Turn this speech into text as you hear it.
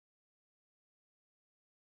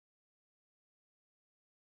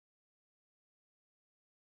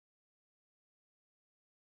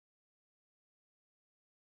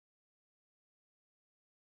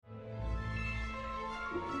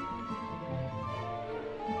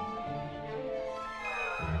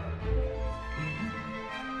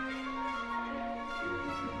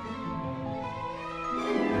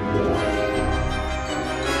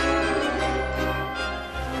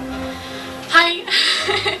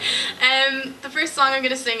first song I'm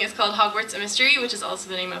going to sing is called Hogwarts, a Mystery, which is also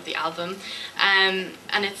the name of the album. And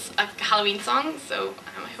it's a Halloween song, so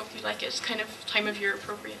I hope you like it. It's kind of time of year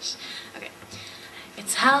appropriate. Okay.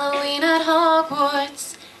 It's Halloween at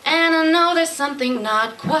Hogwarts, and I know there's something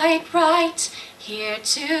not quite right here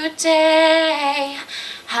today.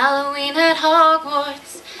 Halloween at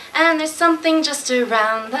Hogwarts, and there's something just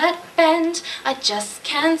around that bend I just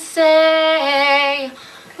can't say.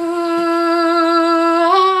 Ooh.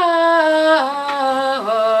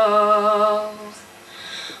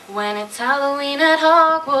 When it's Halloween at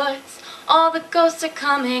Hogwarts, all the ghosts are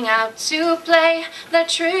coming out to play their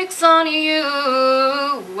tricks on you.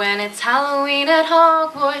 When it's Halloween at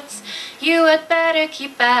Hogwarts, you had better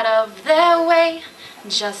keep out of their way,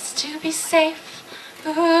 just to be safe.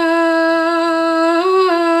 Ooh.